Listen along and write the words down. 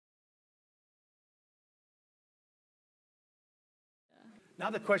Now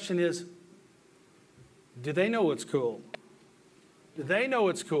the question is, do they know it's cool? Do they know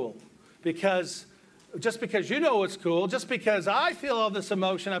it's cool? Because just because you know it's cool, just because I feel all this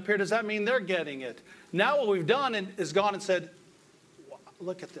emotion up here, does that mean they're getting it? Now what we've done is gone and said,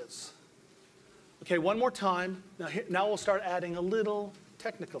 look at this. Okay, one more time. Now we'll start adding a little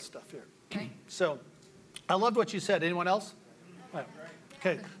technical stuff here. Okay. So I loved what you said. Anyone else? Right.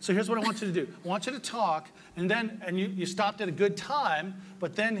 Okay, so here's what I want you to do. I want you to talk, and you stopped at a good time,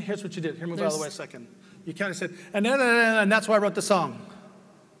 but then here's what you did. Here, move out of the way a second. You kind of said, and that's why I wrote the song.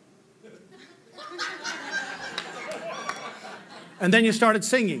 And then you started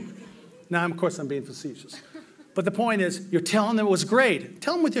singing. Now, of course, I'm being facetious. But the point is, you're telling them it was great.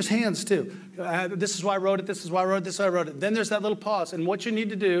 Tell them with your hands, too. This is why I wrote it, this is why I wrote it, this is why I wrote it. Then there's that little pause. And what you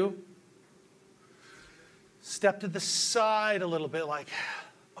need to do, step to the side a little bit like,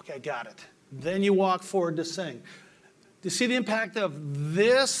 okay, I got it. Then you walk forward to sing. Do you see the impact of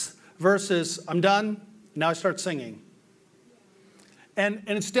this versus I'm done, now I start singing? And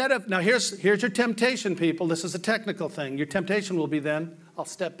instead of, now here's your temptation, people. This is a technical thing. Your temptation will be then, I'll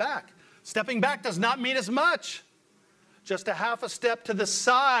step back. Stepping back does not mean as much. Just a half a step to the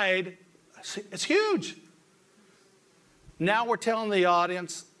side, it's huge. Now we're telling the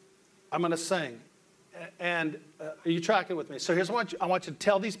audience, I'm going to sing. And are you tracking with me? So here's what I want you to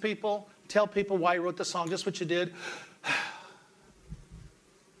tell these people, tell people why you wrote the song, just what you did.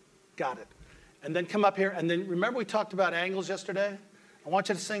 Got it. And then come up here, and then remember we talked about angles yesterday? I want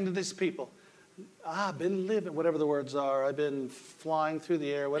you to sing to these people. I've been living, whatever the words are. I've been flying through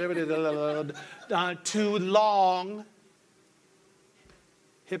the air, whatever it is. Too long.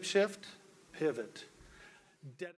 Hip shift, pivot.